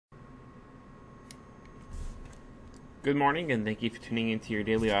Good morning, and thank you for tuning into your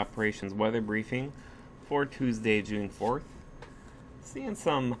daily operations weather briefing for Tuesday, June 4th. Seeing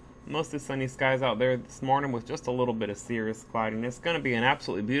some mostly sunny skies out there this morning with just a little bit of cirrus cloudiness. It's going to be an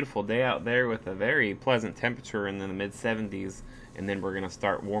absolutely beautiful day out there with a very pleasant temperature in the mid 70s, and then we're going to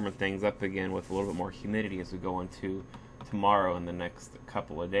start warming things up again with a little bit more humidity as we go into tomorrow and the next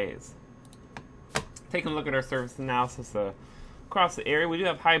couple of days. Taking a look at our surface analysis across the area, we do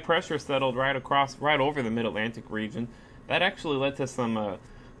have high pressure settled right over the mid-Atlantic region. That actually led to some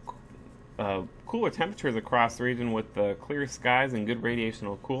cooler temperatures across the region with clear skies and good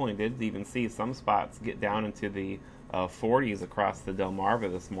radiational cooling. Did even see some spots get down into the 40s across the Delmarva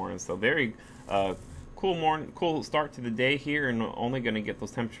this morning. So very cool start to the day here, and only going to get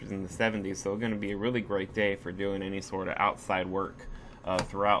those temperatures in the 70s. So it's going to be a really great day for doing any sort of outside work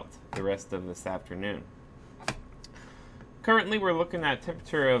throughout the rest of this afternoon. Currently, we're looking at a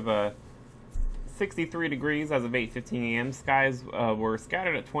temperature of 63 degrees as of 8:15 a.m. Skies were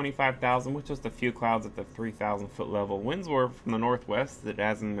scattered at 25,000 with just a few clouds at the 3,000 foot level. Winds were from the northwest,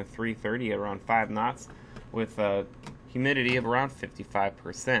 as in the 330 at around 5 knots, with humidity of around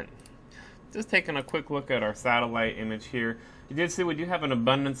 55%. Just taking a quick look at our satellite image here. You did see we do have an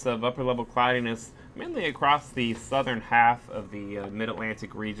abundance of upper level cloudiness, mainly across the southern half of the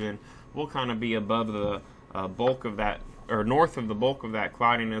mid-Atlantic region. We'll kind of be above the bulk of that, or north of the bulk of that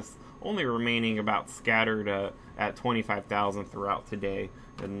cloudiness, only remaining about scattered at 25,000 throughout today.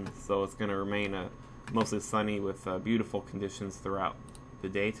 And so it's going to remain mostly sunny with beautiful conditions throughout the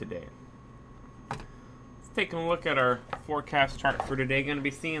day today. Taking a look at our forecast chart for today, going to be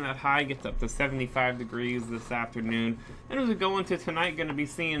seeing that high gets up to 75 degrees this afternoon. And as we go into tonight, going to be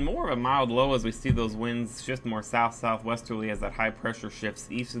seeing more of a mild low as we see those winds shift more south-southwesterly as that high pressure shifts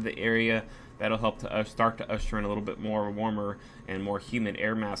east of the area. That'll help to start to usher in a little bit more warmer and more humid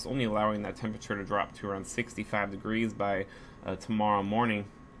air mass, only allowing that temperature to drop to around 65 degrees by tomorrow morning.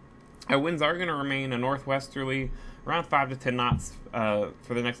 Our winds are going to remain a northwesterly, around 5 to 10 knots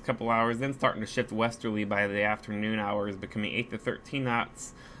for the next couple hours, then starting to shift westerly by the afternoon hours, becoming 8 to 13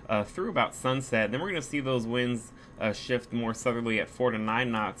 knots through about sunset. Then we're going to see those winds shift more southerly at 4 to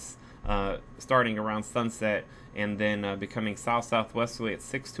 9 knots starting around sunset, and then becoming south-southwesterly at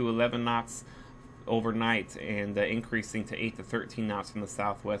 6 to 11 knots overnight, and increasing to 8 to 13 knots from the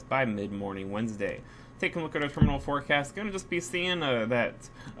southwest by mid-morning Wednesday. Taking a look at our terminal forecast, going to just be seeing that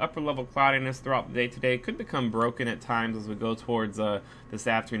upper-level cloudiness throughout the day today. Could become broken at times as we go towards this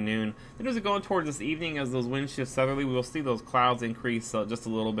afternoon. Then as we go towards this evening, as those winds shift southerly, we will see those clouds increase just a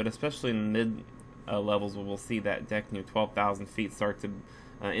little bit, especially in the mid levels, where we'll see that deck near 12,000 feet start to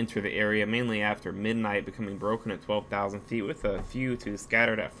enter the area, mainly after midnight, becoming broken at 12,000 feet, with a few to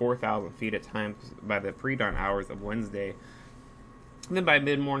scattered at 4,000 feet at times by the pre-dawn hours of Wednesday. And then by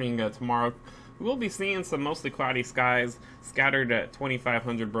mid-morning tomorrow, we will be seeing some mostly cloudy skies, scattered at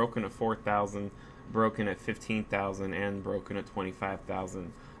 2,500, broken at 4,000, broken at 15,000, and broken at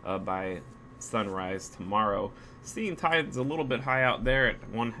 25,000 by sunrise tomorrow. Seeing tides a little bit high out there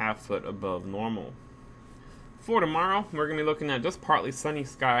at 1/2 foot above normal. For tomorrow, we're going to be looking at just partly sunny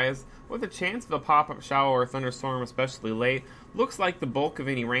skies with a chance of a pop-up shower or thunderstorm, especially late. Looks like the bulk of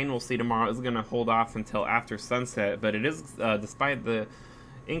any rain we'll see tomorrow is going to hold off until after sunset, but it is, despite the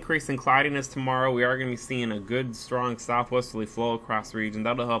increase in cloudiness tomorrow, we are going to be seeing a good, strong southwesterly flow across the region.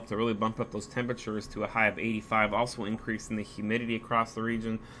 That'll help to really bump up those temperatures to a high of 85, also increasing the humidity across the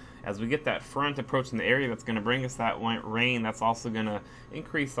region. As we get that front approaching the area that's going to bring us that rain, that's also going to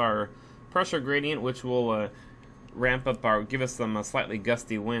increase our pressure gradient, which will ramp up give us some slightly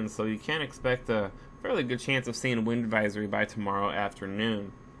gusty winds. So you can expect a fairly good chance of seeing a wind advisory by tomorrow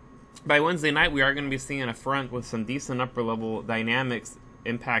afternoon. By Wednesday night, we are going to be seeing a front with some decent upper level dynamics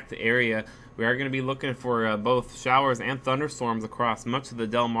impact the area. We are going to be looking for both showers and thunderstorms across much of the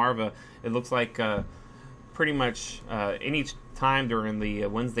Delmarva. It looks like pretty much any time during the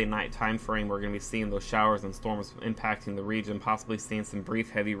Wednesday night time frame, we're going to be seeing those showers and storms impacting the region, possibly seeing some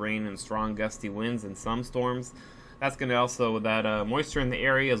brief heavy rain and strong gusty winds and some storms. That's going to also, that moisture in the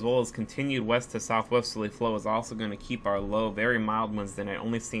area, as well as continued west to southwesterly flow, is also going to keep our low very mild Wednesday night,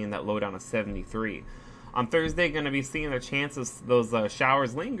 only seeing that low down to 73. On Thursday, going to be seeing the chances those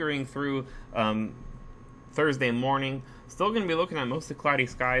showers lingering through Thursday morning. Still going to be looking at mostly cloudy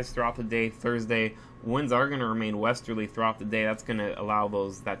skies throughout the day Thursday. Winds are going to remain westerly throughout the day. That's going to allow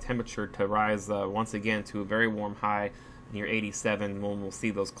that temperature to rise once again to a very warm high near 87, when we'll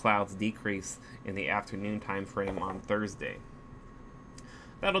see those clouds decrease in the afternoon time frame on Thursday.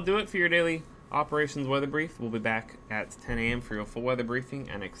 That'll do it for your daily operations weather brief. We'll be back at 10 a.m. for your full weather briefing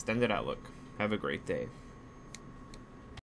and extended outlook. Have a great day.